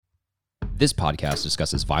This podcast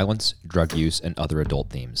discusses violence, drug use, and other adult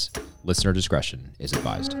themes. Listener discretion is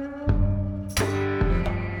advised.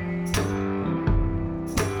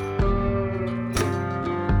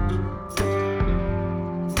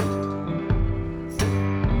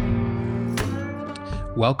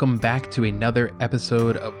 Welcome back to another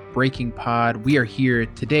episode of Breaking Pod. We are here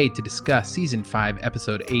today to discuss Season 5,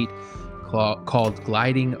 Episode 8, called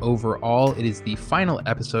Gliding Over All. It is the final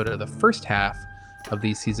episode of the first half of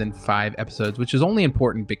these Season 5 episodes, which is only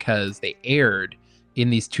important because they aired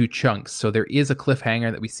in these two chunks. So there is a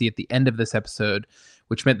cliffhanger that we see at the end of this episode,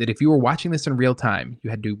 which meant that if you were watching this in real time,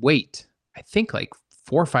 you had to wait, I think, like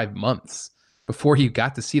 4 or 5 months before you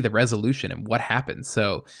got to see the resolution and what happened.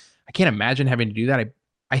 So I can't imagine having to do that.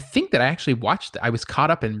 I think that I actually watched. I was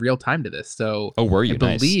caught up in real time to this. So were you?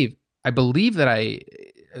 I believe that I,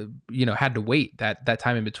 had to wait that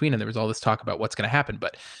time in between, and there was all this talk about what's going to happen.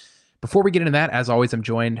 But before we get into that, as always, I'm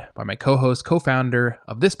joined by my co-host, co-founder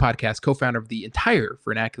of this podcast, co-founder of the entire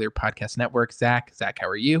Vernacular Podcast Network, Zach. Zach, how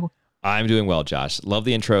are you? I'm doing well, Josh. Love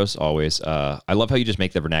the intros always. I love how you just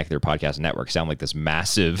make the Vernacular Podcast Network sound like this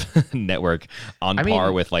massive network on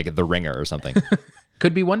par with like The Ringer or something.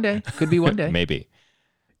 Could be one day. Maybe.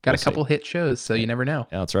 Got a couple hit shows, so you never know.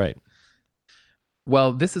 Yeah, that's right.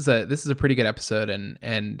 Well, this is a pretty good episode,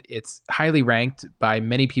 and it's highly ranked by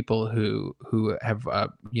many people who have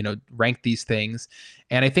ranked these things,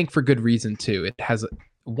 and I think for good reason too. It has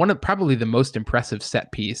one of probably the most impressive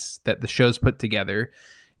set piece that the show's put together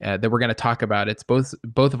that we're going to talk about. It's both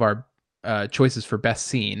of our choices for best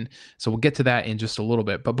scene, so we'll get to that in just a little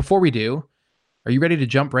bit. But before we do, are you ready to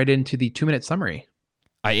jump right into the 2-minute summary?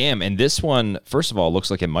 I am, and this one, first of all,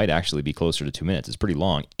 looks like it might actually be closer to 2 minutes. It's pretty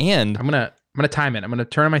long, and I'm gonna time it. I'm gonna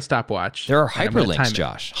turn on my stopwatch. There are hyperlinks,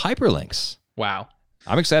 Josh. Hyperlinks. Wow.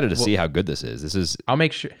 I'm excited to see how good this is. I'll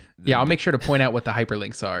make sure to point out what the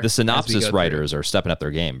hyperlinks are. The synopsis writers are stepping up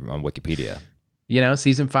their game on Wikipedia.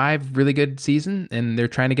 Season 5, really good season, and they're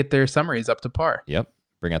trying to get their summaries up to par. Yep.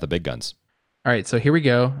 Bring out the big guns. All right, so here we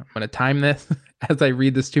go. I'm gonna time this as I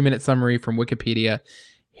read this 2-minute summary from Wikipedia.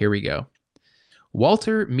 Here we go.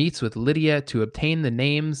 Walter meets with Lydia to obtain the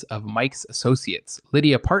names of Mike's associates.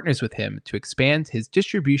 Lydia partners with him to expand his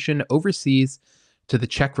distribution overseas to the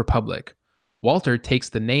Czech Republic. Walter takes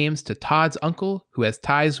the names to Todd's uncle, who has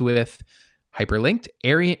ties with hyperlinked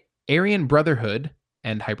Aryan Brotherhood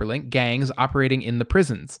and hyperlinked gangs operating in the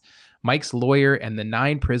prisons. Mike's lawyer and the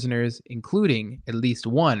 9 prisoners, including at least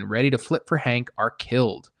one ready to flip for Hank, are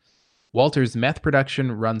killed. Walter's meth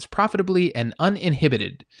production runs profitably and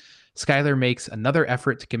uninhibited. Skyler makes another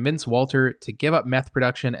effort to convince Walter to give up meth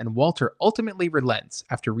production, and Walter ultimately relents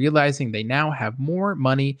after realizing they now have more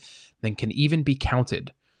money than can even be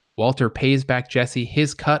counted. Walter pays back Jesse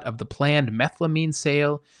his cut of the planned methylamine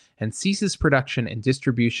sale and ceases production and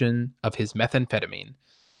distribution of his methamphetamine.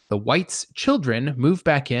 The Whites' children move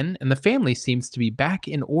back in, and the family seems to be back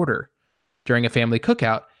in order. During a family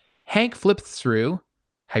cookout, Hank flips through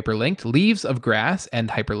hyperlinked Leaves of Grass and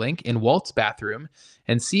hyperlink in Walt's bathroom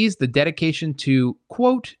and sees the dedication to,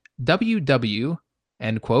 quote, WW,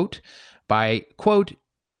 end quote, by, quote,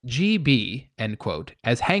 GB, end quote,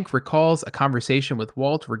 as Hank recalls a conversation with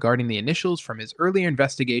Walt regarding the initials from his earlier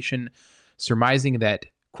investigation, surmising that,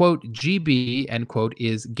 quote, GB, end quote,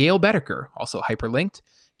 is Gail Bedecker, also hyperlinked.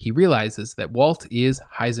 He realizes that Walt is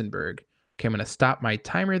Heisenberg. Okay, I'm going to stop my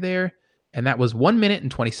timer there. And that was 1 minute and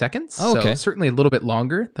 20 seconds. Oh, okay. So certainly a little bit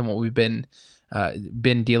longer than what we've been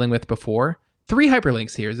dealing with before. 3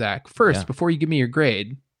 hyperlinks here, Zach. First, before you give me your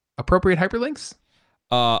grade, appropriate hyperlinks?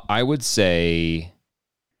 I would say,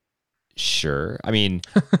 sure. I mean,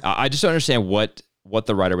 I just don't understand what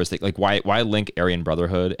the writer was thinking. Like, why link Aryan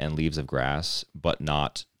Brotherhood and Leaves of Grass, but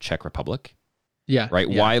not Czech Republic? Yeah. Right?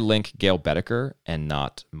 Yeah. Why link Gail Bedecker and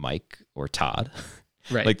not Mike or Todd?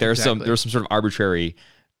 Right. Like, there's some sort of arbitrary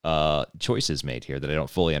choices made here that I don't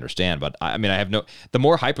fully understand, but I mean, the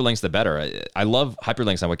more hyperlinks, the better. I love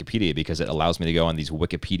hyperlinks on Wikipedia because it allows me to go on these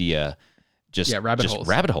Wikipedia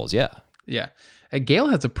rabbit holes. Yeah. Yeah. Gail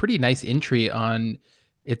has a pretty nice entry on,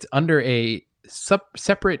 it's under a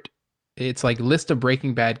separate, it's like list of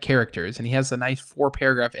Breaking Bad characters, and he has a nice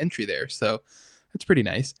 4-paragraph entry there. So that's pretty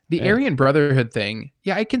nice. The Aryan Brotherhood thing.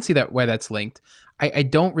 Yeah, I can see why that's linked. I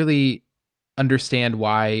don't really understand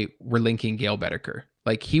why we're linking Gail Bedecker.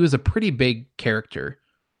 Like, he was a pretty big character.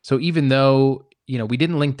 So even though, we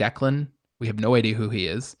didn't link Declan, we have no idea who he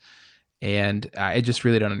is. And I just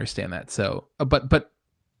really don't understand that. So, but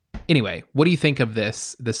anyway, what do you think of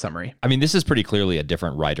this summary? I mean, this is pretty clearly a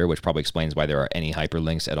different writer, which probably explains why there are any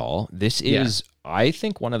hyperlinks at all. This is, I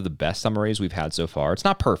think, one of the best summaries we've had so far. It's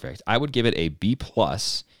not perfect. I would give it a B+.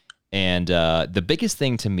 And the biggest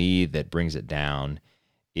thing to me that brings it down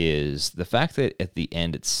is the fact that at the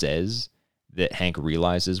end it says that Hank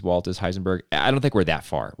realizes Walt is Heisenberg. I don't think we're that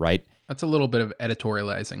far, right? That's a little bit of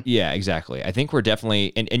editorializing. Yeah, exactly. I think we're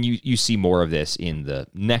definitely, and you see more of this in the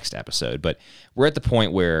next episode, but we're at the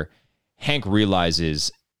point where Hank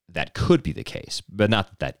realizes that could be the case, but not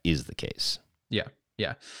that that is the case. Yeah,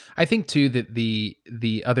 yeah. I think too that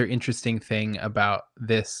the other interesting thing about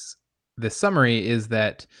this summary is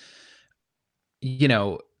that, you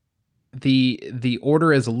know, the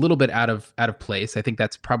order is a little bit out of place. I think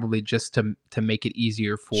that's probably just to make it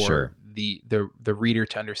easier for Sure. the reader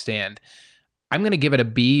to understand. I'm going to give it a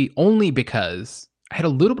B only because I had a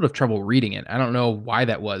little bit of trouble reading it. I don't know why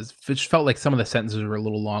that was. It just felt like some of the sentences were a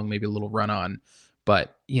little long, maybe a little run on,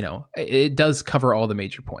 but you know, it does cover all the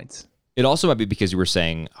major points. It also might be because you were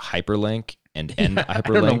saying hyperlink and end hyperlink. I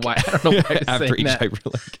don't know why I was after saying each that.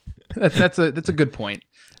 hyperlink. That's a good point.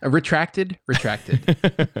 Retracted.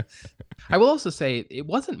 I will also say it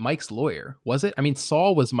wasn't Mike's lawyer, was it? I mean,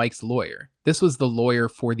 Saul was Mike's lawyer. This was the lawyer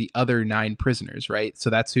for the other 9 prisoners, right? So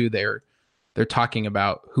that's who they're talking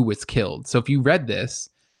about, who was killed. So if you read this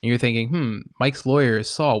and you're thinking, Mike's lawyer is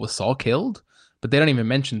Saul. Was Saul killed? But they don't even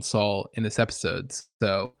mention Saul in this episode.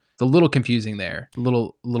 So it's a little confusing there. A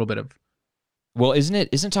little bit of. Well, isn't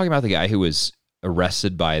it talking about the guy who was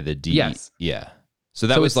arrested by the D? Yes. Yeah. So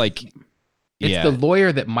that was like, it's the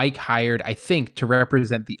lawyer that Mike hired, I think, to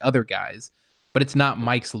represent the other guys, but it's not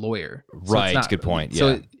Mike's lawyer. So right. It's a good point. Yeah.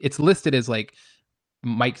 So it's listed as like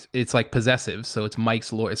Mike's, it's like possessive. So it's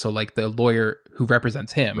Mike's lawyer. So like the lawyer who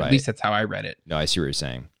represents him. Right. At least that's how I read it. No, I see what you're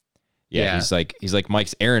saying. Yeah. He's like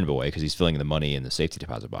Mike's errand boy because he's filling the money in the safety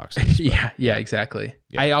deposit box. Yeah, exactly.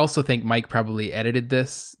 Yeah. I also think Mike probably edited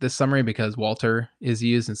this summary because Walter is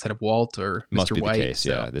used instead of Walt or Mr. Must be White. the case.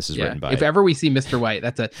 So, this is written by. If ever we see Mr. White,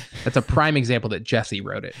 that's a prime example that Jesse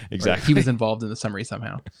wrote it. Exactly. Right? He was involved in the summary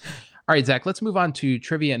somehow. All right, Zach, let's move on to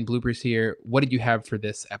trivia and bloopers here. What did you have for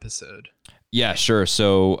this episode? Yeah, sure.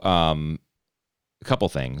 So a couple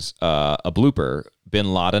things. A blooper.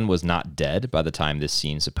 Bin Laden was not dead by the time this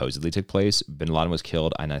scene supposedly took place. Bin Laden was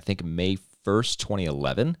killed on, I think, May 1st,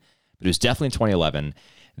 2011. But it was definitely in 2011.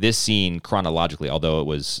 This scene, chronologically, although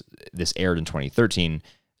this aired in 2013,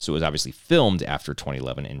 so it was obviously filmed after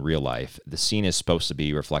 2011 in real life, the scene is supposed to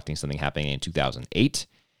be reflecting something happening in 2008.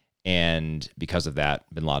 And because of that,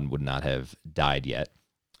 Bin Laden would not have died yet.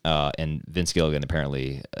 And Vince Gilligan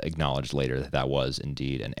apparently acknowledged later that was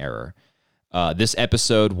indeed an error. This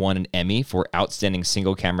episode won an Emmy for Outstanding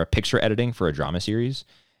Single Camera Picture Editing for a Drama Series.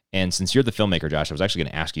 And since you're the filmmaker, Josh, I was actually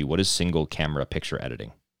going to ask you, what is single camera picture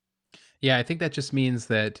editing? Yeah, I think that just means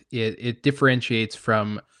that it differentiates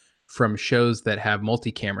from shows that have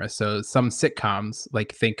multi-camera. So some sitcoms,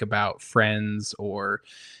 like think about Friends or,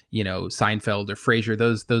 you know, Seinfeld or Frasier,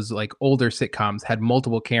 those like older sitcoms had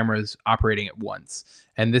multiple cameras operating at once.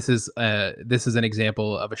 And this is an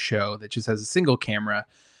example of a show that just has a single camera.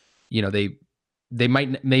 You know, they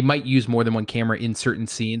might use more than one camera in certain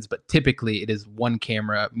scenes, but typically it is one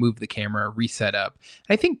camera, move the camera, reset up.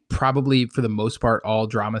 I think probably for the most part, all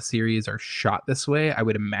drama series are shot this way, I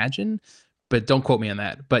would imagine, but don't quote me on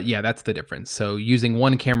that. But yeah, that's the difference. So using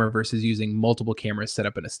one camera versus using multiple cameras set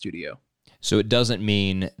up in a studio. So it doesn't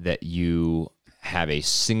mean that you have a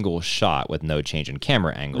single shot with no change in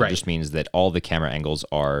camera angle. Right. It just means that all the camera angles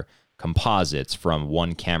are composites from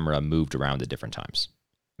one camera moved around at different times.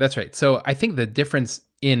 That's right. So I think the difference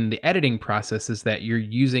in the editing process is that you're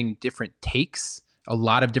using different takes, a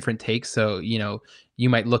lot of different takes. So, you know, you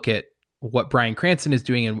might look at what Bryan Cranston is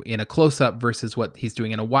doing in a close-up versus what he's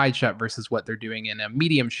doing in a wide shot versus what they're doing in a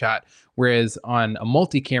medium shot. Whereas on a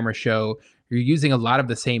multi-camera show, you're using a lot of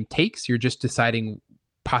the same takes. You're just deciding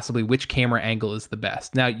possibly which camera angle is the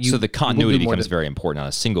best. Now, so the continuity becomes very important on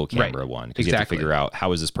a single camera one, because you have to figure out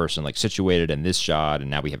how is this person like situated in this shot, and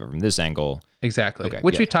now we have it from this angle. Exactly. Okay,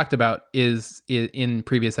 which we talked about is in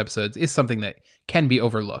previous episodes is something that can be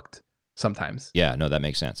overlooked sometimes. Yeah, no, that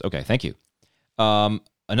makes sense. Okay, thank you.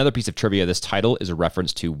 Another piece of trivia, this title is a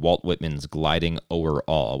reference to Walt Whitman's Gliding O'er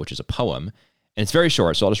All, which is a poem, and it's very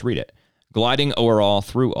short, so I'll just read it. Gliding o'er all,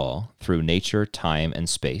 through nature, time, and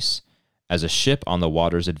space, as a ship on the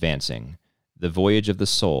waters advancing, the voyage of the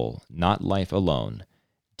soul, not life alone,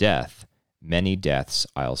 death, many deaths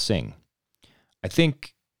I'll sing. I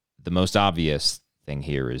think the most obvious thing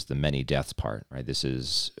here is the many deaths part, right? This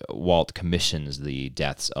is Walt commissions the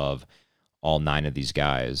deaths of all 9 of these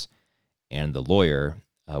guys and the lawyer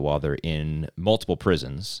while they're in multiple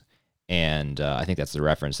prisons. And I think that's the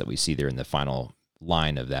reference that we see there in the final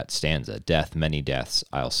line of that stanza, death, many deaths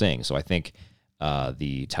I'll sing. So I think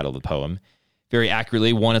the title of the poem very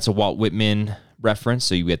accurately, one, it's a Walt Whitman reference.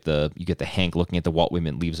 So you get the Hank looking at the Walt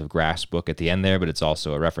Whitman Leaves of Grass book at the end there, but it's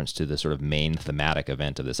also a reference to the sort of main thematic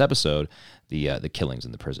event of this episode, the killings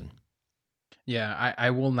in the prison. Yeah, I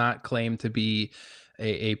will not claim to be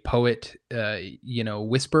a poet,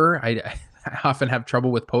 whisperer. I often have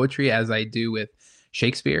trouble with poetry, as I do with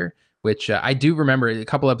Shakespeare, which I do remember a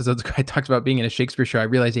couple episodes ago I talked about being in a Shakespeare show. I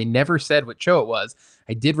realized I never said what show it was.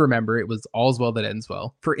 I did remember it was All's Well That Ends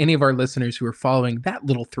Well, for any of our listeners who are following that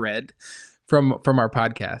little thread from our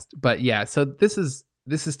podcast. But yeah, so this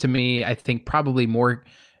is to me, I think, probably more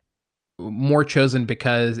chosen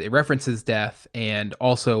because it references death and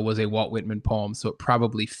also was a Walt Whitman poem, so it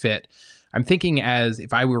probably fit. I'm thinking as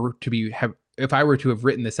if I were to have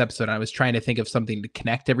written this episode and I was trying to think of something to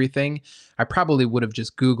connect everything, I probably would have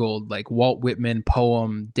just Googled like Walt Whitman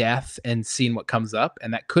poem death and seen what comes up.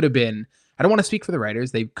 And that could have been, I don't want to speak for the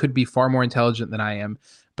writers. They could be far more intelligent than I am,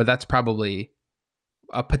 but that's probably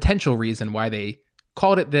a potential reason why they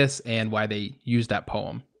called it this and why they used that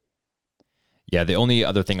poem. Yeah, the only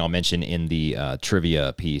other thing I'll mention in the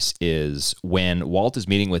trivia piece is when Walt is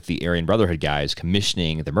meeting with the Aryan Brotherhood guys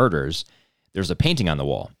commissioning the murders, there's a painting on the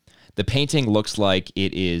wall. The painting looks like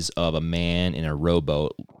it is of a man in a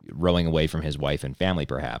rowboat rowing away from his wife and family,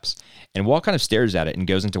 perhaps. And Walt kind of stares at it and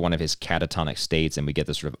goes into one of his catatonic states, and we get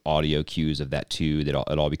the sort of audio cues of that too, that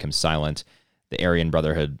it all becomes silent. The Aryan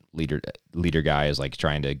Brotherhood leader guy is like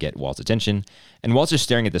trying to get Walt's attention, and Walt's just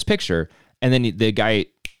staring at this picture, and then the guy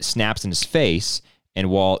snaps in his face, and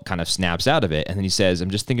Walt kind of snaps out of it, and then he says, "I'm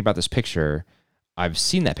just thinking about this picture. I've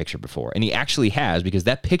seen that picture before." And he actually has, because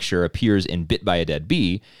that picture appears in Bit by a Dead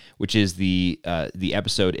Bee, which is the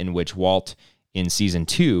episode in which Walt in season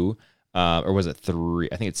 2, or was it 3?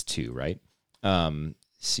 I think it's 2, right?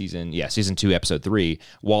 Season 2, episode 3,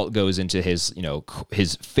 Walt goes into his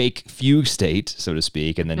fake fugue state, so to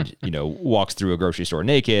speak, and then, walks through a grocery store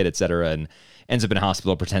naked, etc., and ends up in a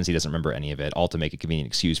hospital, pretends he doesn't remember any of it, all to make a convenient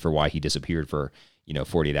excuse for why he disappeared for,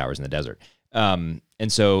 48 hours in the desert. And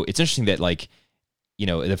so it's interesting that, like,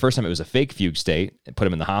 the first time it was a fake fugue state, it put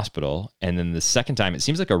him in the hospital, and then the second time it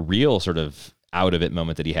seems like a real sort of out of it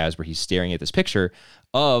moment that he has, where he's staring at this picture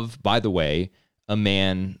of, by the way, a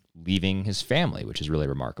man leaving his family, which is really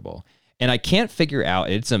remarkable. And I can't figure out,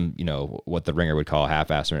 it's some, what the Ringer would call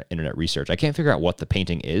half-assed internet research. I can't figure out what the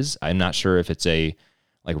painting is. I'm not sure if it's a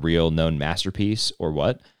real known masterpiece or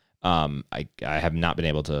what. I have not been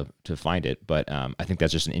able to find it, but I think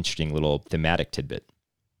that's just an interesting little thematic tidbit.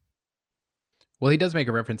 Well, he does make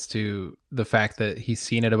a reference to the fact that he's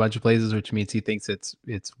seen it a bunch of places, which means he thinks it's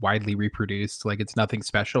widely reproduced, like it's nothing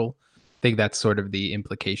special. I think that's sort of the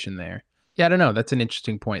implication there. Yeah, I don't know. That's an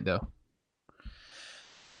interesting point, though.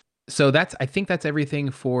 So I think that's everything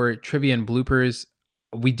for trivia and bloopers.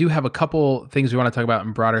 We do have a couple things we want to talk about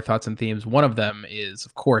in broader thoughts and themes. One of them is,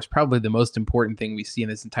 of course, probably the most important thing we see in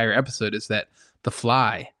this entire episode is that the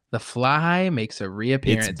Fly makes a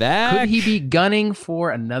reappearance. It's back. Could he be gunning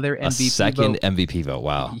for another MVP a second vote? MVP vote?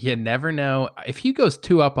 Wow. You never know. If he goes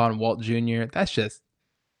 2 up on Walt Jr., that's just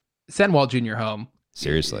send Walt Jr. home.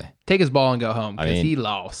 Seriously. Take his ball and go home, because he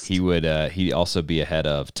lost. He would he'd also be ahead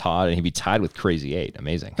of Todd, and he'd be tied with Crazy 8.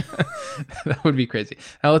 Amazing. That would be crazy.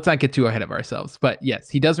 Now, let's not get too ahead of ourselves. But yes,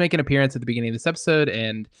 he does make an appearance at the beginning of this episode,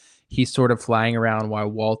 and he's sort of flying around while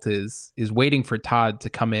Walt is waiting for Todd to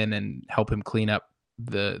come in and help him clean up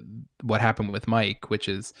what happened with Mike, which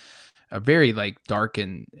is a very dark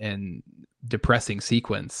and depressing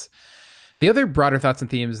sequence. The other broader thoughts and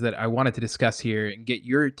themes that I wanted to discuss here and get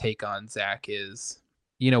your take on, Zach, is,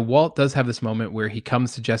 Walt does have this moment where he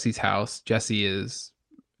comes to Jesse's house. Jesse is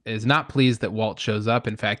not pleased that Walt shows up.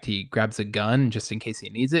 In fact, he grabs a gun just in case he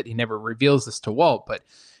needs it. He never reveals this to Walt, but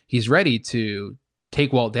he's ready to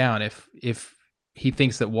take Walt down if he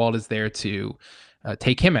thinks that Walt is there to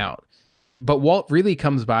take him out. But Walt really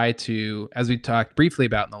comes by to, as we talked briefly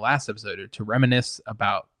about in the last episode, to reminisce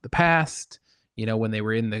about the past, when they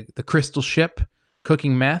were in the crystal ship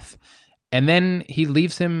cooking meth. And then he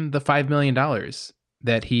leaves him the $5 million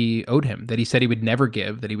that he owed him, that he said he would never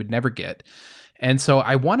give, that he would never get. And so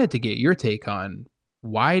I wanted to get your take on,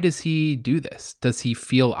 why does he do this? Does he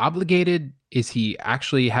feel obligated? Is he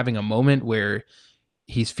actually having a moment where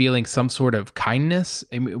he's feeling some sort of kindness?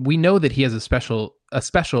 I mean, we know that he has a special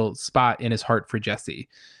spot in his heart for Jesse,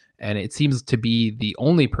 and it seems to be the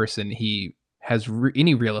only person he has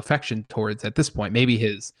any real affection towards at this point. Maybe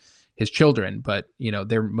his children, but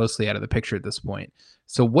they're mostly out of the picture at this point.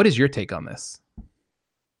 So what is your take on this?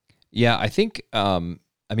 Yeah, I think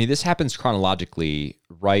this happens chronologically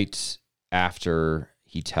right after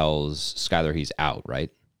he tells Skyler he's out, right?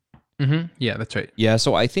 Mm-hmm. Yeah, that's right. Yeah,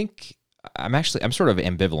 so I think I'm sort of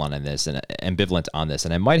ambivalent on this,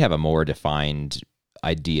 and I might have a more defined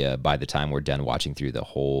idea by the time we're done watching through the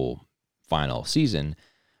whole final season.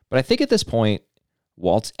 But I think at this point,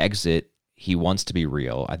 Walt's exit, he wants to be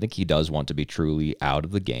real. I think he does want to be truly out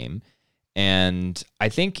of the game. And I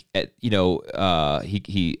think,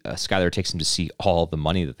 Skylar takes him to see all the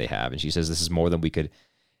money that they have. And she says, this is more than we could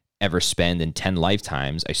ever spend in 10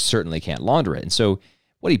 lifetimes. I certainly can't launder it. And so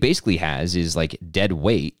what he basically has is like dead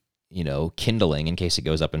weight, kindling in case it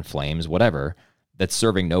goes up in flames, whatever, that's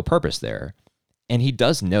serving no purpose there. And he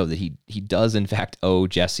does know that he does, in fact, owe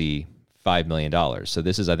Jesse $5 million. So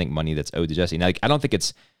this is, I think, money that's owed to Jesse. Now, I don't think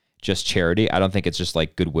it's just charity. I don't think it's just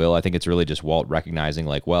like goodwill. I think it's really just Walt recognizing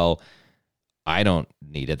like, well, I don't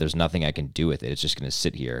need it. There's nothing I can do with it. It's just going to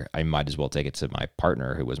sit here. I might as well take it to my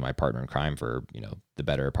partner, who was my partner in crime for, the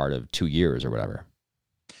better part of 2 years or whatever.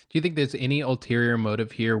 Do you think there's any ulterior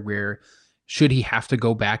motive here where should he have to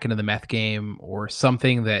go back into the meth game or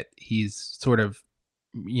something that he's sort of,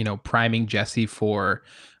 priming Jesse for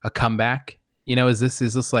a comeback? Is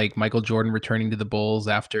this like Michael Jordan returning to the Bulls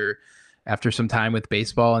after some time with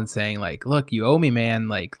baseball and saying like, look, you owe me, man.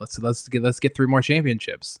 Like, let's get 3 more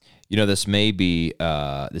championships. This may be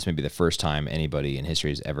the first time anybody in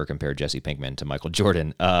history has ever compared Jesse Pinkman to Michael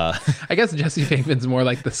Jordan. I guess Jesse Pinkman's more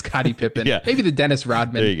like the Scottie Pippen. Yeah. Maybe the Dennis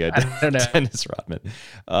Rodman. There you go. I don't know. Dennis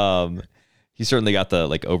Rodman. He certainly got the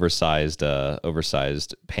like oversized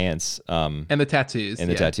pants. And the tattoos.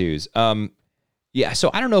 Tattoos. Yeah.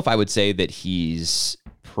 So I don't know if I would say that he's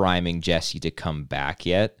priming Jesse to come back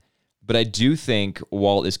yet. But I do think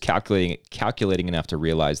Walt is calculating enough to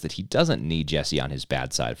realize that he doesn't need Jesse on his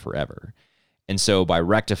bad side forever. And so by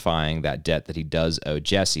rectifying that debt that he does owe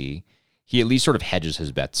Jesse, he at least sort of hedges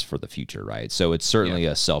his bets for the future, right? So it's certainly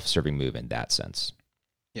a self-serving move in that sense.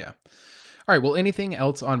 Yeah. All right. Well, anything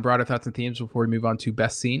else on broader thoughts and themes before we move on to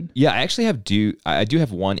best scene? Yeah, I actually I do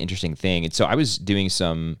have one interesting thing. And so I was doing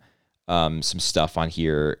some stuff on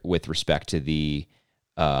here with respect to the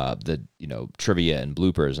trivia and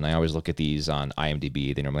bloopers, and I always look at these on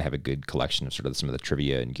IMDb. They normally have a good collection of sort of some of the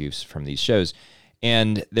trivia and goofs from these shows.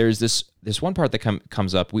 And there's this one part that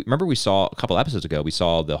comes up. We saw a couple episodes ago. We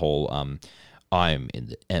saw the whole "I'm in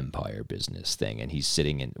the Empire business" thing,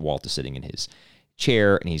 and Walt is sitting in his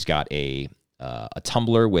chair, and he's got a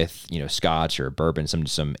tumbler with scotch or bourbon,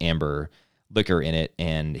 some amber liquor in it,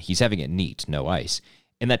 and he's having it neat, no ice.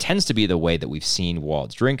 And that tends to be the way that we've seen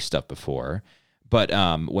Walt drink stuff before. But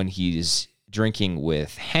when he's drinking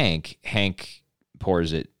with Hank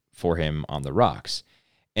pours it for him on the rocks.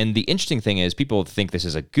 And the interesting thing is people think this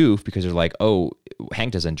is a goof because they're like, oh,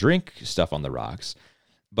 Hank doesn't drink stuff on the rocks.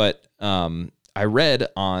 But I read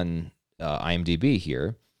on IMDb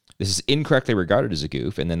here, this is incorrectly regarded as a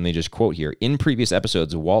goof. And then they just quote here, in previous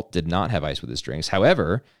episodes, Walt did not have ice with his drinks.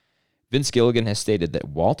 However, Vince Gilligan has stated that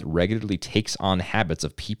Walt regularly takes on habits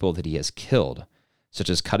of people that he has killed, such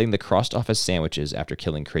as cutting the crust off his sandwiches after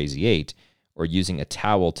killing Crazy 8, or using a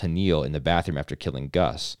towel to kneel in the bathroom after killing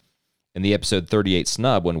Gus. In the episode 38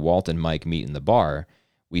 snub, when Walt and Mike meet in the bar,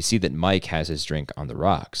 we see that Mike has his drink on the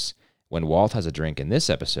rocks. When Walt has a drink in this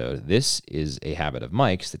episode, this is a habit of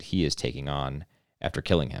Mike's that he is taking on after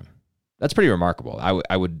killing him. That's pretty remarkable.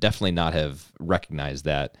 I would definitely not have recognized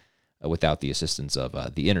that without the assistance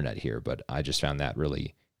of the internet here, but I just found that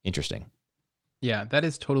really interesting. Yeah, that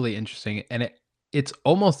is totally interesting. And it's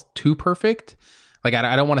almost too perfect. Like,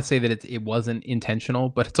 I don't want to say that it wasn't intentional,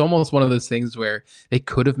 but it's almost one of those things where they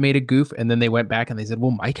could have made a goof and then they went back and they said,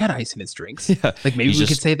 well, Mike had ice in his drinks. Yeah, like maybe we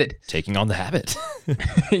could say that. Taking on the habit. Yeah,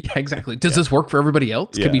 exactly. Does this work for everybody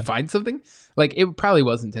else? Yeah. Could we find something? Like, it probably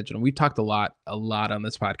was intentional. We've talked a lot on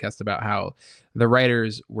this podcast about how the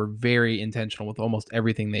writers were very intentional with almost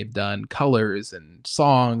everything they've done, colors and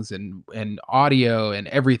songs and audio and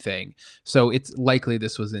everything. So it's likely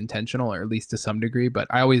this was intentional, or at least to some degree. But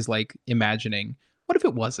I always like imagining, what if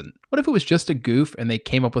it wasn't? What if it was just a goof and they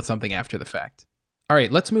came up with something after the fact? All right,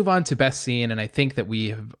 let's move on to best scene. And I think that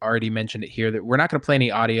we have already mentioned it here that we're not going to play any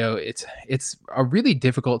audio. It's a really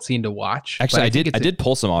difficult scene to watch. Actually, I did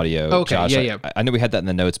pull some audio. Okay, Josh. yeah. I know we had that in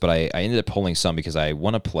the notes, but I ended up pulling some because I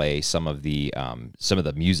want to play some of the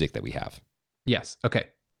music that we have. Yes. Okay.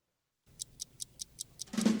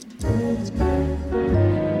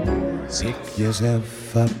 Pick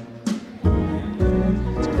yourself up.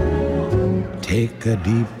 Take a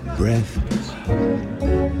deep breath.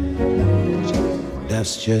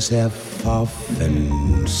 Dust yourself off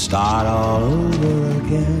and start all over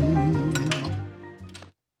again.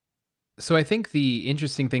 So I think the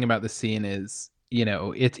interesting thing about the scene is,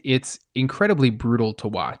 it's incredibly brutal to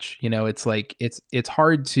watch. It's like it's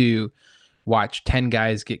hard to watch 10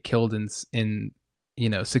 guys get killed in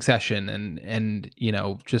Succession and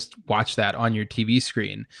just watch that on your TV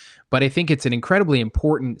screen. But I think it's an incredibly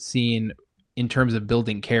important scene in terms of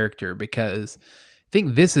building character, because I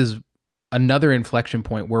think this is another inflection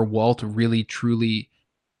point where Walt really truly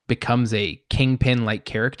becomes a Kingpin like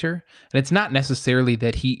character. And it's not necessarily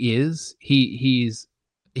that he's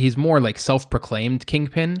more like self-proclaimed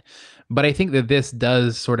Kingpin, but I think that this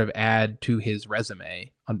does sort of add to his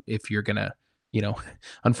resume, if you're gonna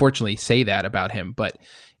unfortunately say that about him. But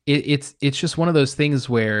it's just one of those things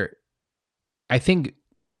where I think,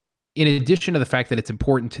 in addition to the fact that it's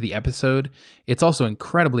important to the episode, it's also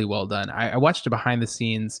incredibly well done. I watched a behind the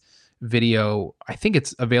scenes video. I think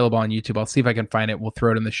it's available on YouTube. I'll see if I can find it. We'll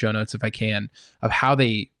throw it in the show notes if I can, of how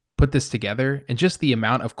they put this together, and just the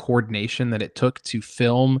amount of coordination that it took to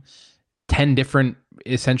film 10 different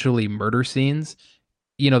essentially murder scenes.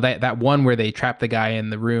 That one where they trap the guy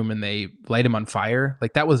in the room and they light him on fire.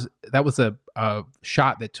 Like that was a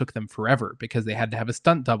shot that took them forever, because they had to have a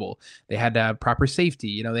stunt double. They had to have proper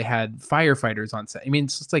safety. They had firefighters on set. I mean,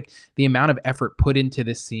 it's just like the amount of effort put into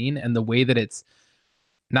this scene, and the way that it's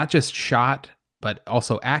not just shot, but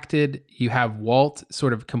also acted. You have Walt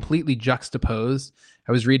sort of completely juxtaposed.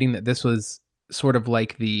 I was reading that this was sort of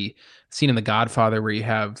like the scene in The Godfather, where you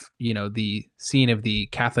have, the scene of the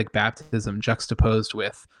Catholic baptism juxtaposed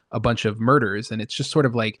with a bunch of murders. And it's just sort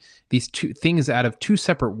of like these two things out of two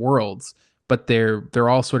separate worlds, but they're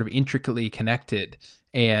all sort of intricately connected.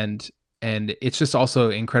 And it's just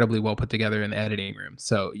also incredibly well put together in the editing room.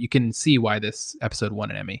 So you can see why this episode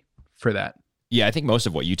won an Emmy for that. Yeah, I think most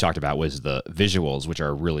of what you talked about was the visuals, which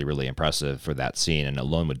are really, really impressive for that scene, and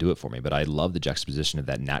alone would do it for me. But I love the juxtaposition of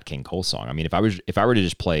that Nat King Cole song. I mean, if I were to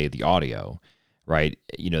just play the audio, right,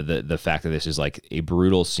 the fact that this is like a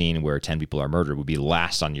brutal scene where 10 people are murdered would be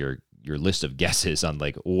last on your list of guesses on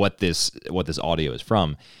like what this audio is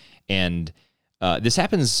from. And this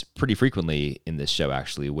happens pretty frequently in this show,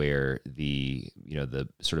 actually, where the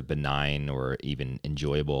sort of benign or even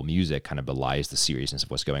enjoyable music kind of belies the seriousness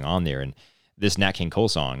of what's going on there. And this Nat King Cole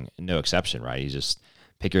song, no exception, right? You just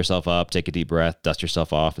pick yourself up, take a deep breath, dust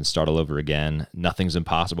yourself off, and start all over again. Nothing's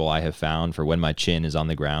impossible, I have found, for when my chin is on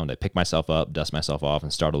the ground, I pick myself up, dust myself off,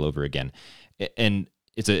 and start all over again. And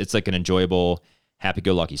it's like an enjoyable,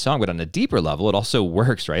 happy-go-lucky song, but on a deeper level, it also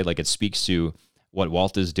works, right? Like, it speaks to what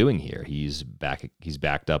Walt is doing here. He's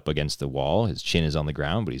backed up against the wall. His chin is on the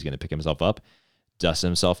ground, but he's going to pick himself up, dust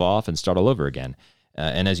himself off, and start all over again.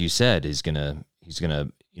 And as you said, he's gonna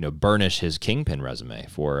burnish his Kingpin resume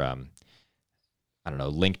for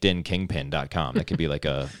LinkedIn-Kingpin.com. That could be like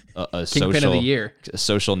a Kingpin of the year, a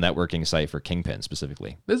social networking site for Kingpin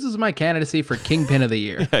specifically. This is my candidacy for Kingpin of the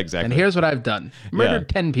year. Yeah, exactly. And here's what I've done: murdered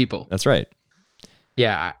 10 people. That's right.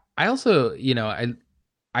 Yeah, I also,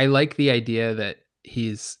 I like the idea that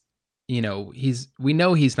he's we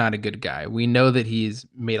know he's not a good guy. We know that he's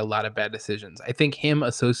made a lot of bad decisions. I think him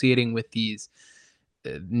associating with these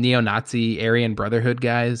neo-Nazi Aryan Brotherhood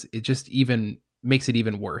guys, it just even makes it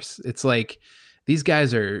even worse. It's like these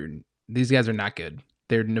guys are not good.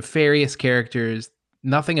 They're nefarious characters.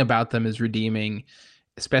 Nothing about them is redeeming,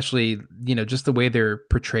 especially just the way they're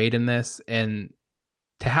portrayed in this. And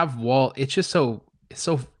to have Walt, it's so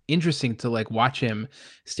interesting to like watch him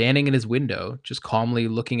standing in his window, just calmly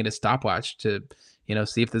looking at his stopwatch to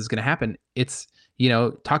see if this is going to happen. It's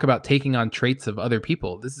talk about taking on traits of other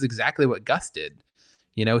people. This is exactly what Gus did.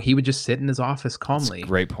 He would just sit in his office calmly.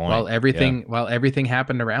 Great point. While everything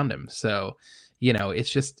happened around him. So, it's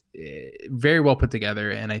just very well put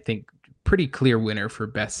together, and I think pretty clear winner for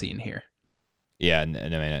best scene here. Yeah, and I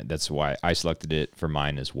mean that's why I selected it for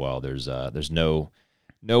mine as well. There's no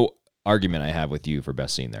argument I have with you for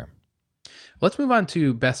best scene there. Let's move on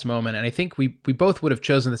to best moment, and I think we both would have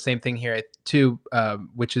chosen the same thing here too,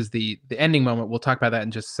 which is the ending moment. We'll talk about that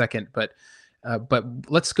in just a second, but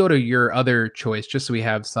let's go to your other choice, just so we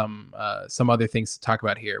have some other things to talk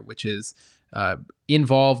about here, which is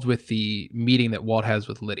involved with the meeting that Walt has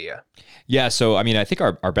with Lydia. Yeah, so I mean, I think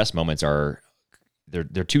our best moments are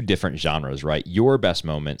they're two different genres, right? Your best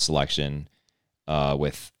moment selection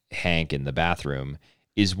with Hank in the bathroom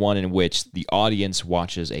is one in which the audience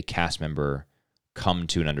watches a cast member come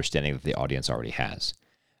to an understanding that the audience already has.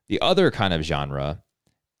 The other kind of genre,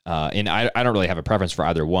 and I don't really have a preference for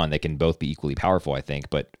either one. They can both be equally powerful, I think.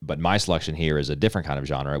 But my selection here is a different kind of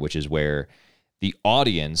genre, which is where the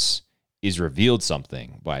audience is revealed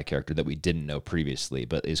something by a character that we didn't know previously,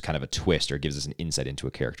 but is kind of a twist or gives us an insight into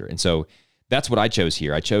a character. And so that's what I chose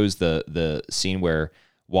here. I chose the scene where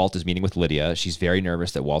Walt is meeting with Lydia. She's very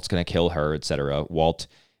nervous that Walt's going to kill her, etc. Walt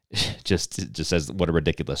just says, "What a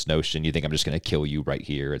ridiculous notion! You think I'm just going to kill you right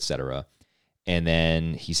here," etc. And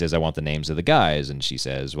then he says, I want the names of the guys. And she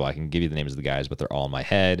says, well, I can give you the names of the guys, but they're all in my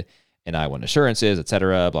head. And I want assurances,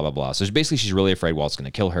 etc., blah, blah, blah. So basically, she's really afraid Walt's going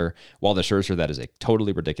to kill her. Walt assures her that is a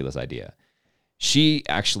totally ridiculous idea. She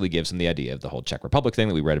actually gives him the idea of the whole Czech Republic thing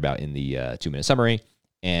that we read about in the 2-minute summary.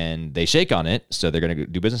 And they shake on it. So they're going to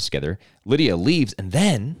do business together. Lydia leaves. And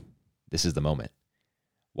then, this is the moment.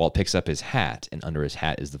 Walt picks up his hat. And under his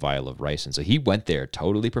hat is the vial of ricin. So he went there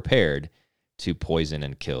totally prepared to poison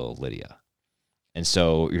and kill Lydia. And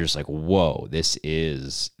so you're just like, whoa, this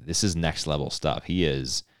is next level stuff. He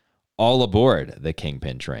is all aboard the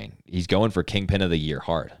Kingpin train. He's going for Kingpin of the Year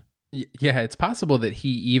hard. Yeah, it's possible that he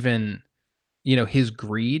even, his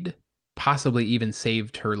greed possibly even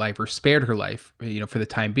saved her life or spared her life, for the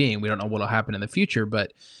time being. We don't know what'll happen in the future,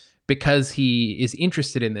 but because he is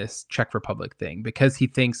interested in this Czech Republic thing, because he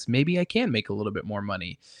thinks maybe I can make a little bit more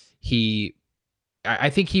money, I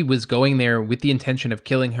think he was going there with the intention of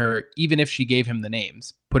killing her, even if she gave him the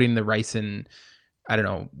names, putting the rice in, I don't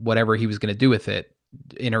know, whatever he was going to do with it,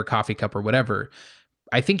 in her coffee cup or whatever.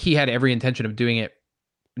 I think he had every intention of doing it,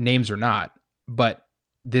 names or not. But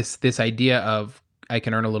this idea of I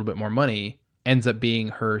can earn a little bit more money ends up being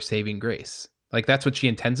her saving grace. Like that's what she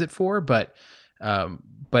intends it for, but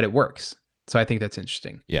it works. So I think that's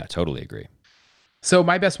interesting. Yeah, totally agree. So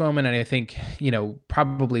my best moment, and I think,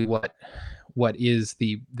 probably what is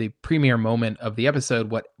the premier moment of the episode,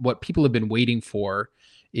 what people have been waiting for,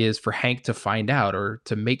 is for Hank to find out or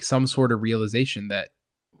to make some sort of realization that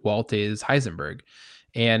Walt is Heisenberg.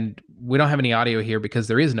 And we don't have any audio here because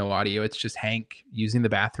there is no audio. It's just Hank using the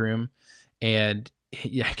bathroom. And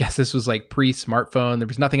I guess this was like pre-smartphone. There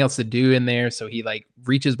was nothing else to do in there. So he like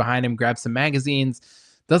reaches behind him, grabs some magazines,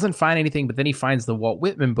 doesn't find anything, but then he finds the Walt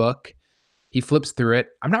Whitman book. He flips through it.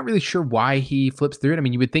 I'm not really sure why he flips through it. I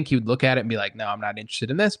mean, you would think he would look at it and be like, no, I'm not interested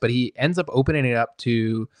in this. But he ends up opening it up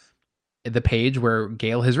to the page where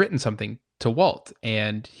Gale has written something to Walt.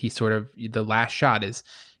 And he sort of, the last shot is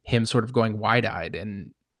him sort of going wide-eyed.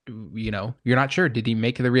 And, you're not sure. Did he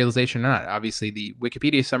make the realization or not? Obviously, the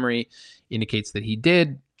Wikipedia summary indicates that he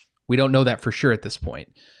did. We don't know that for sure at this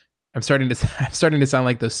point. I'm starting to sound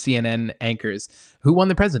like those CNN anchors. Who won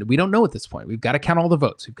the president? We don't know at this point. We've got to count all the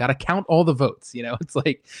votes. It's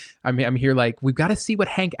like I'm here like we've got to see what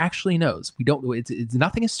Hank actually knows. We don't. It's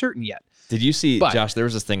nothing is certain yet. Did you see, Josh? There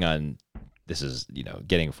was this thing on. This is,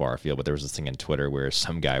 getting far afield, but there was this thing on Twitter where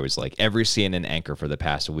some guy was like every CNN anchor for the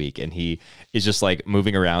past week, and he is just like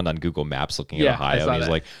moving around on Google Maps looking at Ohio. And he's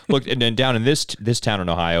like, look, and then down in this town in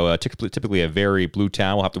Ohio, typically a very blue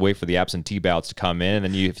town. We'll have to wait for the absentee ballots to come in,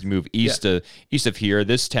 and then if you move east of here,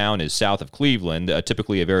 this town is south of Cleveland,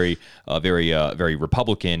 typically a very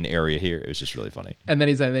Republican area here. It was just really funny. And then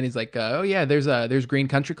he's like, oh yeah, there's Green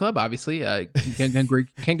Country Club, obviously,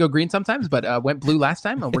 can go green sometimes, but went blue last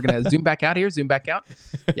time, and we're gonna zoom back out here. Zoom back out.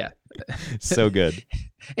 Yeah. So good.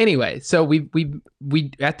 Anyway, so we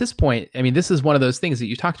at this point, I mean, this is one of those things that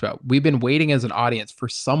you talked about. We've been waiting as an audience for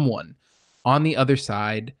someone on the other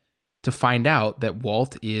side to find out that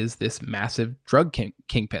Walt is this massive drug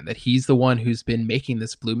kingpin, that he's the one who's been making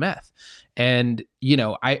this blue meth. And,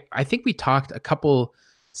 I think we talked a couple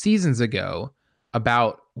seasons ago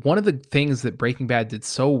about one of the things that Breaking Bad did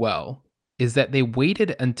so well is that they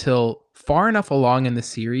waited until far enough along in the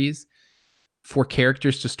series for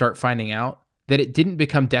characters to start finding out that it didn't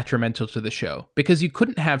become detrimental to the show, because you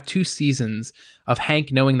couldn't have 2 seasons of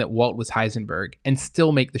Hank knowing that Walt was Heisenberg and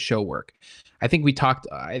still make the show work. I think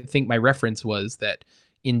my reference was that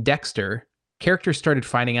in Dexter, characters started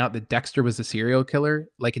finding out that Dexter was a serial killer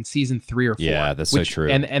like in season 3 or 4. Yeah, that's so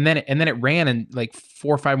true. And then it ran in like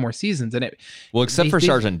 4 or 5 more seasons, and except for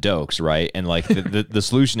Sergeant Dokes, right? And like the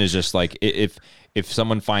solution is just like if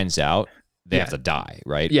someone finds out, they have to die,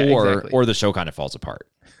 right? Yeah, exactly. Or the show kind of falls apart.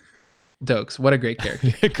 Dokes, what a great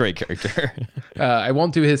character. Great character. I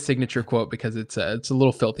won't do his signature quote because it's a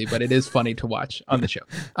little filthy, but it is funny to watch on the show.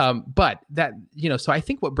 But that, so I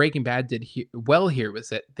think what Breaking Bad did well here was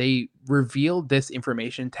that they revealed this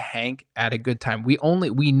information to Hank at a good time. We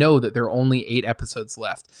know that there are only 8 episodes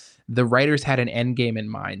left. The writers had an end game in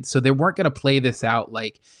mind, so they weren't going to play this out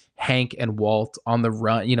like Hank and Walt on the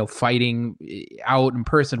run, fighting out in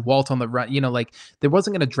person, Walt on the run, like they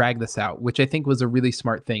wasn't going to drag this out, which I think was a really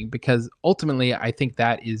smart thing, because ultimately I think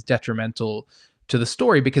that is detrimental to the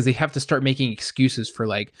story, because they have to start making excuses for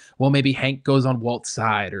like, well, maybe Hank goes on Walt's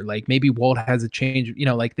side, or like maybe Walt has a change,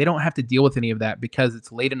 like they don't have to deal with any of that because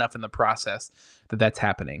it's late enough in the process that that's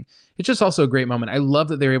happening. It's just also a great moment. I love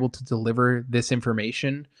that they're able to deliver this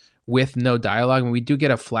information with no dialogue. And we do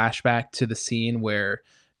get a flashback to the scene where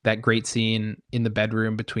that great scene in the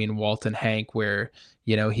bedroom between Walt and Hank where,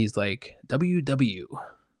 he's like, WW,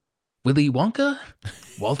 Willy Wonka,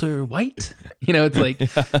 Walter White.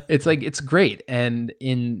 It's like it's great, and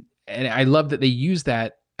I love that they use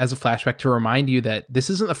that as a flashback to remind you that this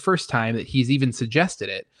isn't the first time that he's even suggested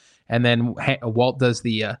it. And then Walt does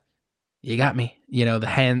the "you got me,"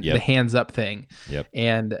 the hands up thing. Yep.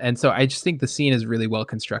 And so I just think the scene is really well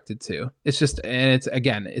constructed too. It's just, and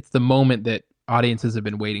it's the moment that audiences have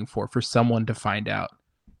been waiting for someone to find out.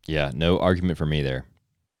 Yeah, no argument for me there.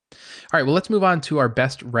 All right, well, let's move on to our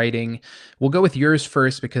best writing. We'll go with yours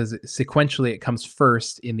first because sequentially it comes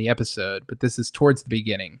first in the episode, but this is towards the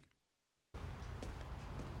beginning.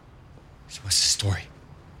 So what's the story?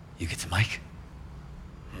 You get to Mike?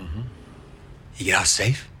 Mm-hmm. You get out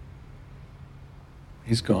safe?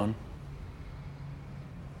 He's gone.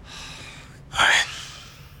 All right.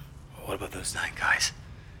 Well, what about those 9 guys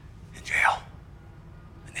in jail?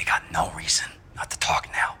 And they got no reason not to talk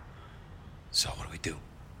now. So what do we do?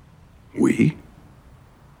 We?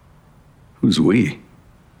 Who's we?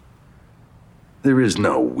 There is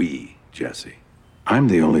no we, Jesse. I'm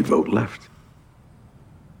the only vote left.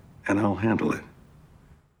 And I'll handle it.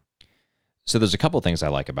 So there's a couple things I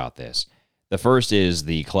like about this. The first is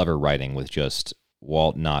the clever writing with just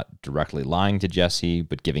Walt not directly lying to Jesse,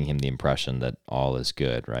 but giving him the impression that all is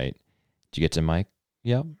good, right? Did you get to Mike?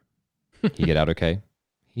 Yep. He get out okay?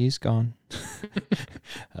 He's gone.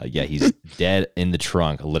 Yeah, he's dead in the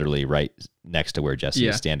trunk, literally right next to where Jesse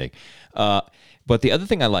is standing. But the other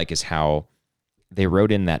thing I like is how they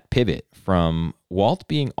wrote in that pivot from Walt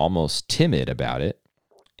being almost timid about it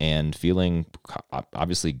and feeling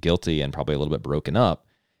obviously guilty and probably a little bit broken up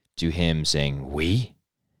to him saying, "We?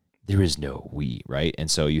 There is no we," right? And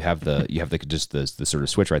so you have the just the sort of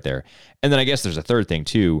switch right there. And then I guess there's a third thing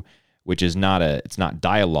too, which is it's not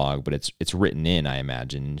dialogue, but it's written in, I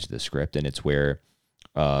imagine, into the script, and it's where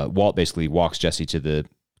Walt basically walks Jesse to the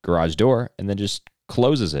garage door and then just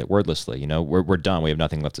closes it wordlessly. We're done. We have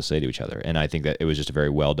nothing left to say to each other. And I think that it was just a very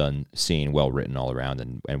well done scene, well written all around,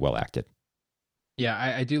 and well acted. Yeah,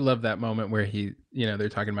 I do love that moment where they're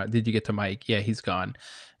talking about, did you get to Mike? Yeah, he's gone.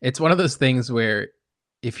 It's one of those things where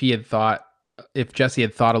if Jesse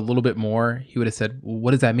had thought a little bit more, he would have said, well,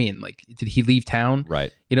 what does that mean? Like, did he leave town?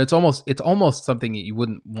 Right. It's almost something that you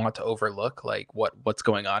wouldn't want to overlook, like what's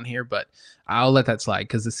going on here, but I'll let that slide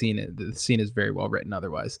because the scene is very well written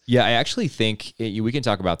otherwise. Yeah, I actually think we can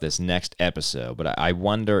talk about this next episode, but I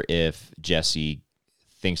wonder if Jesse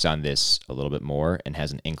thinks on this a little bit more and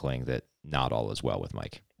has an inkling that not all is well with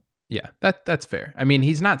Mike. Yeah, that's fair. I mean,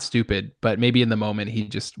 he's not stupid, but maybe in the moment he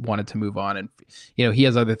just wanted to move on, and he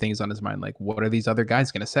has other things on his mind, like what are these other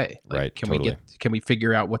guys going to say? Like, right. Can we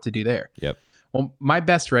figure out what to do there? Yep. Well, my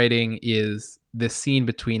best writing is this scene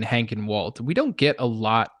between Hank and Walt. We don't get a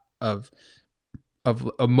lot of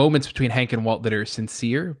moments between Hank and Walt that are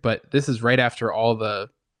sincere, but this is right after all the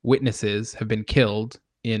witnesses have been killed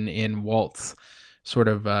in Walt's sort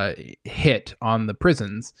of hit on the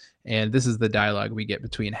prisons. And this is the dialogue we get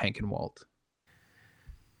between Hank and Walt.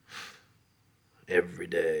 Every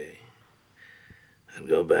day, I'd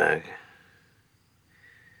go back,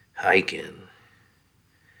 hiking,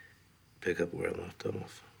 pick up where I left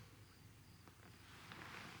off.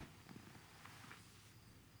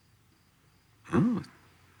 Oh,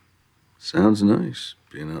 sounds nice,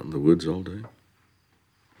 being out in the woods all day.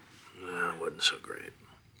 No, it wasn't so great.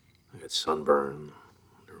 I got sunburned,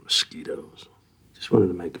 there were mosquitoes. Just wanted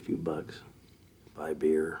to make a few bucks, buy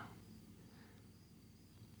beer.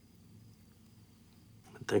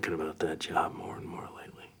 I've been thinking about that job more and more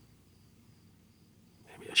lately.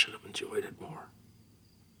 Maybe I should have enjoyed it more.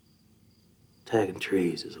 Tagging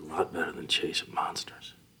trees is a lot better than chasing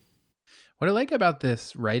monsters. What I like about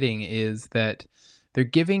this writing is that they're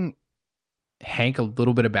giving Hank a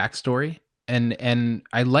little bit of backstory, and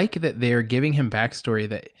I like that they're giving him backstory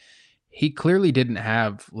that he clearly didn't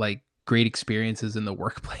have like great experiences in the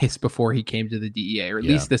workplace before he came to the DEA, or at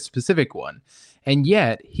least this specific one. And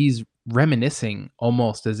yet he's reminiscing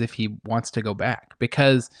almost as if he wants to go back,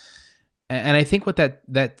 because, and I think what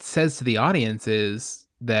that says to the audience is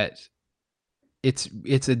that it's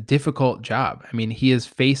a difficult job. I mean, he is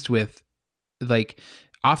faced with, like,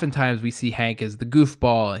 oftentimes we see Hank as the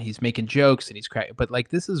goofball and he's making jokes and he's cracking, but like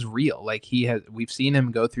this is real. Like we've seen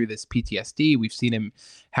him go through this PTSD. We've seen him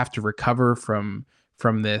have to recover from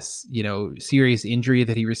this, serious injury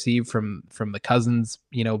that he received from the cousins,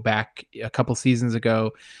 back a couple seasons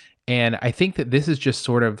ago. And I think that this is just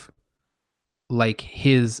sort of like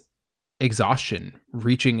his exhaustion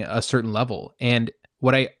reaching a certain level. And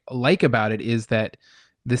what I like about it is that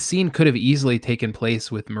the scene could have easily taken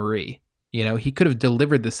place with Marie. He could have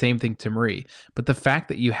delivered the same thing to Marie, but the fact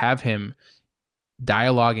that you have him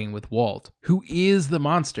dialoguing with Walt, who is the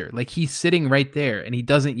monster. Like, he's sitting right there and he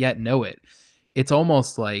doesn't yet know it. It's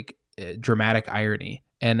almost like dramatic irony,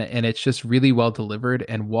 and it's just really well delivered.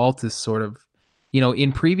 And Walt is sort of,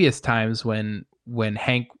 in previous times when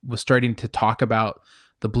Hank was starting to talk about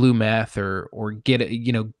the blue meth or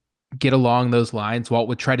get along those lines, Walt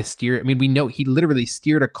would try to steer. I mean, we know he literally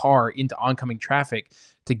steered a car into oncoming traffic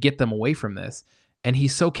to get them away from this. And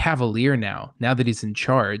he's so cavalier now that he's in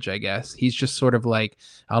charge, I guess. He's just sort of like,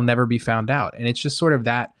 I'll never be found out. And it's just sort of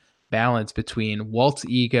that balance between Walt's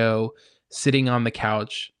ego, sitting on the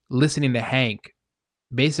couch, listening to Hank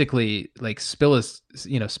basically like spill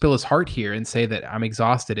his heart here and say that I'm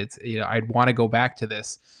exhausted. It's, I'd want to go back to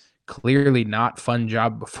this clearly not fun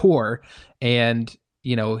job before. And,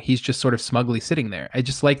 he's just sort of smugly sitting there. I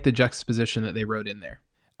just like the juxtaposition that they wrote in there.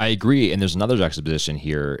 I agree. And there's another juxtaposition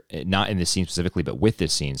here, not in this scene specifically, but with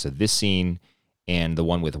this scene. So this scene and the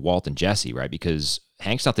one with Walt and Jesse, right? Because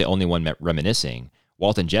Hank's not the only one reminiscing.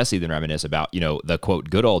 Walt and Jesse then reminisce about, the quote,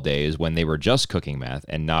 good old days when they were just cooking meth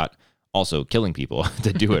and not also killing people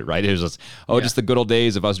to do it, right? It was just, just the good old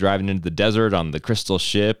days of us driving into the desert on the crystal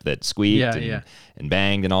ship that squeaked and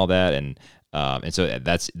banged and all that. And so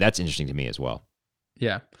that's interesting to me as well.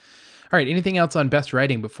 Yeah. All right. Anything else on best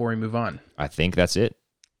writing before we move on? I think that's it.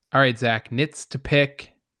 All right, Zach, nits to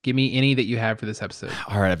pick. Give me any that you have for this episode.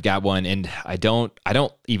 All right, I've got one, and I don't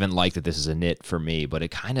even like that this is a nit for me, but it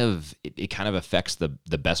kind of affects the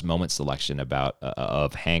best moment selection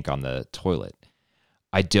of Hank on the toilet.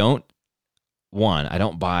 I don't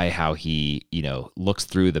buy how he, looks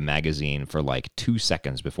through the magazine for like 2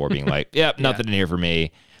 seconds before being like, yep, nothing in here for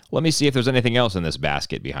me. Let me see if there's anything else in this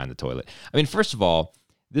basket behind the toilet. I mean, first of all,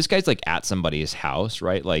 this guy's like at somebody's house,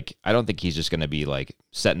 right? Like, I don't think he's just going to be like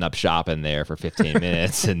setting up shop in there for 15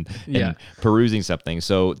 minutes and perusing something.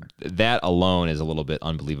 So that alone is a little bit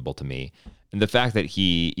unbelievable to me. And the fact that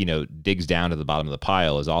he, digs down to the bottom of the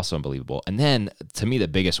pile is also unbelievable. And then to me, the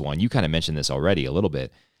biggest one, you kind of mentioned this already a little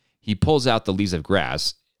bit. He pulls out the leaves of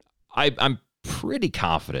grass. I'm pretty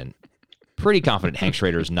confident Hank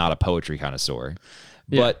Schrader is not a poetry connoisseur.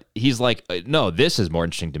 But he's like, no, this is more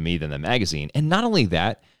interesting to me than the magazine. And not only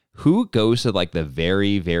that, who goes to like the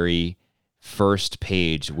very, very first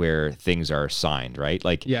page where things are signed, right?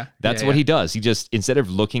 Like, that's what he does. He just, instead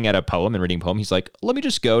of looking at a poem and reading a poem, he's like, let me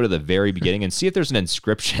just go to the very beginning and see if there's an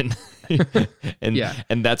inscription.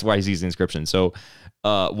 and that's why he sees the inscription. So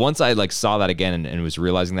once I like saw that again and was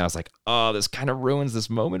realizing that, I was like, oh, this kind of ruins this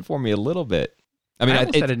moment for me a little bit. I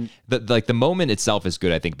mean, the moment itself is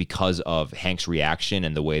good, I think, because of Hank's reaction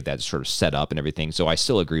and the way that's sort of set up and everything. So I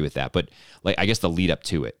still agree with that. But like, I guess the lead up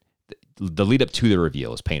to it, the lead up to the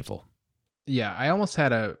reveal is painful. Yeah, I almost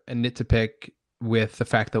had a nit to pick with the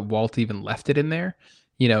fact that Walt even left it in there.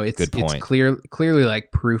 It's clearly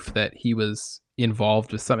like proof that he was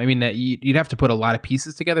involved with something. I mean, you'd have to put a lot of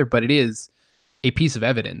pieces together, but it is a piece of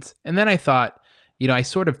evidence. And then I thought, I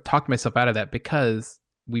sort of talked myself out of that because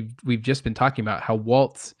we've just been talking about how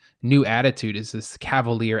Walt's new attitude is this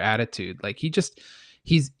cavalier attitude. Like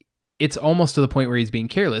it's almost to the point where he's being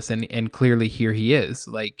careless, and clearly here he is.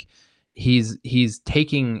 Like he's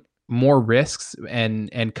taking more risks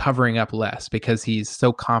and covering up less because he's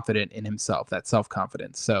so confident in himself, that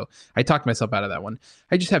self-confidence. So I talked myself out of that one.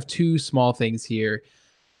 I just have two small things here.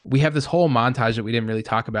 We have this whole montage that we didn't really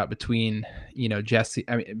talk about between,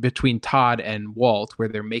 between Todd and Walt, where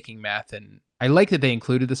they're making meth. And I like that they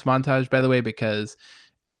included this montage, by the way, because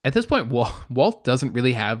at this point, Walt doesn't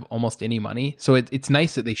really have almost any money. So it's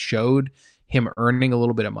nice that they showed him earning a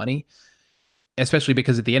little bit of money, especially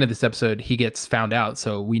because at the end of this episode, he gets found out.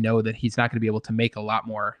 So we know that he's not going to be able to make a lot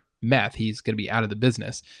more meth. He's going to be out of the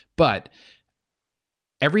business. But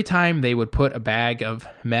every time they would put a bag of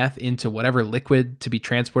meth into whatever liquid to be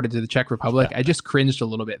transported to the Czech Republic, I just cringed a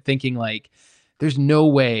little bit, thinking like, there's no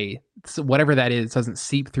way whatever that is doesn't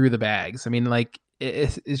seep through the bags. I mean, like,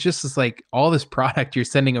 it's just this, like, all this product you're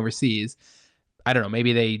sending overseas. I don't know,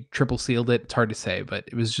 maybe they triple sealed it. It's hard to say, but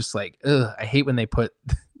it was just like, ugh, I hate when they put,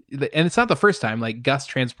 and it's not the first time. Like, Gus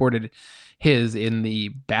transported his in the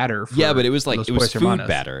batter. But it was like, it was food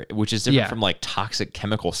batter, which is different from like toxic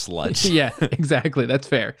chemical sludge. Yeah, exactly. That's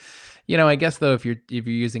fair. I guess though, if you're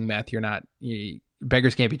using meth,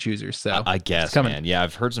 beggars can't be choosers. So I guess, man. Yeah,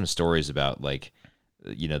 I've heard some stories about like,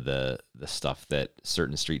 the stuff that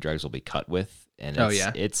certain street drugs will be cut with, and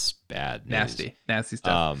it's bad news. Nasty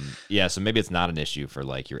stuff. So maybe it's not an issue for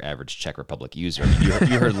like your average Czech Republic user. I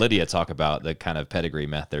mean, you heard Lydia talk about the kind of pedigree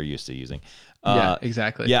meth they're used to using. Yeah,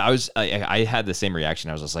 exactly. Yeah, I had the same reaction.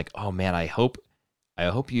 I was just like, oh man, I hope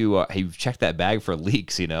you've checked that bag for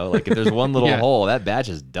leaks. Like if there's one little hole, that batch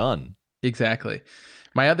is done. Exactly.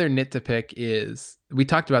 My other nit to pick is, we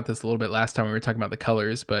talked about this a little bit last time when we were talking about the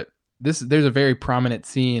colors, but there's a very prominent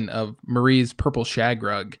scene of Marie's purple shag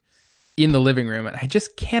rug in the living room, and I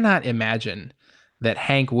just cannot imagine that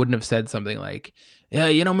Hank wouldn't have said something like,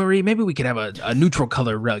 yeah, Marie, maybe we could have a neutral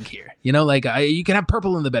color rug here. Like you can have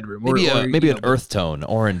purple in the bedroom. Maybe an earth tone,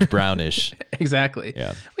 orange, brownish. Exactly.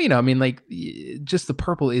 Yeah. Well, just the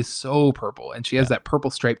purple is so purple, and she has that purple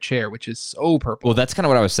striped chair, which is so purple. Well, that's kind of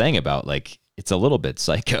what I was saying about, like, it's a little bit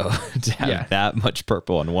psycho to have that much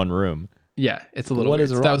purple in one room. Yeah, it's a little What weird.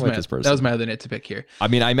 is wrong with this person? That was my other nit to pick here. I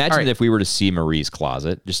mean, I imagine right. if we were to see Marie's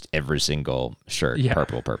closet, just every single shirt,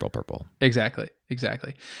 purple, purple, purple. Exactly. All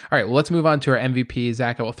right, well, let's move on to our MVP.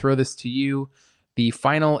 Zach, I will throw this to you. The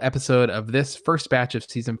final episode of this first batch of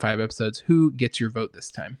season 5 episodes. Who gets your vote this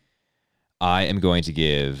time? I am going to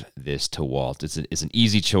give this to Walt. It's an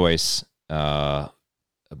easy choice, but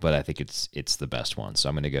I think it's the best one. So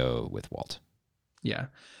I'm going to go with Walt. Yeah.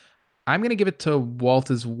 I'm going to give it to Walt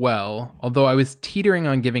as well, although I was teetering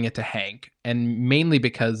on giving it to Hank, and mainly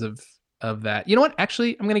because of that. You know what?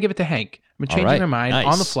 Actually, I'm going to give it to Hank. I'm changing my mind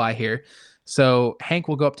on the fly here. So Hank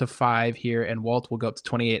will go up to 5 here, and Walt will go up to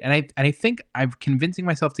 28. And I think I'm convincing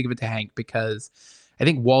myself to give it to Hank because I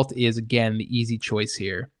think Walt is, again, the easy choice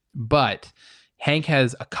here. But Hank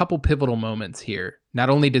has a couple pivotal moments here. Not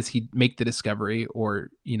only does he make the discovery, or,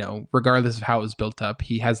 regardless of how it was built up,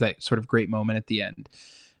 he has that sort of great moment at the end.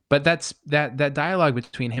 But that's that dialogue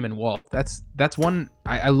between him and Walt. That's one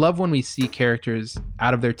I love when we see characters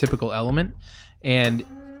out of their typical element, and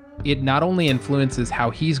it not only influences how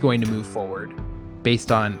he's going to move forward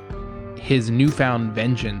based on his newfound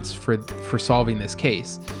vengeance for solving this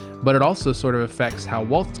case, but it also sort of affects how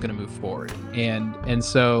Walt's going to move forward. And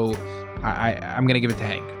so I'm going to give it to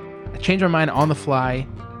Hank. I changed my mind on the fly.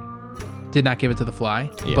 Did not give it to the Fly,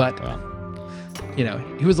 but. Well.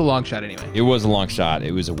 He was a long shot anyway. It was a long shot.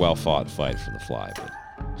 It was a well-fought fight for the Fly. But...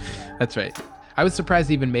 That's right. I was surprised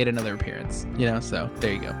he even made another appearance, so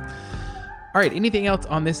there you go. All right, anything else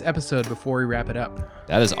on this episode before we wrap it up?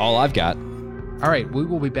 That is all I've got. All right, we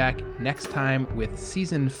will be back next time with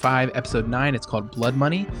Season 5, Episode 9. It's called Blood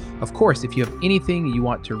Money. Of course, if you have anything you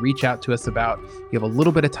want to reach out to us about, you have a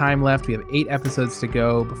little bit of time left. We have 8 episodes to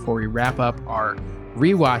go before we wrap up our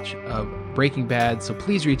rewatch of Breaking Bad, so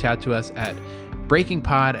please reach out to us at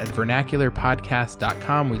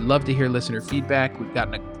breakingpod@vernacularpodcast.com. We'd love to hear listener feedback. We've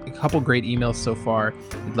gotten a couple great emails so far.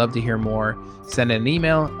 We'd love to hear more. Send in an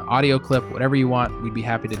email, audio clip, whatever you want. We'd be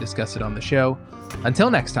happy to discuss it on the show.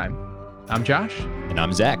 Until next time, I'm Josh. And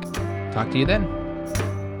I'm Zach. Talk to you then.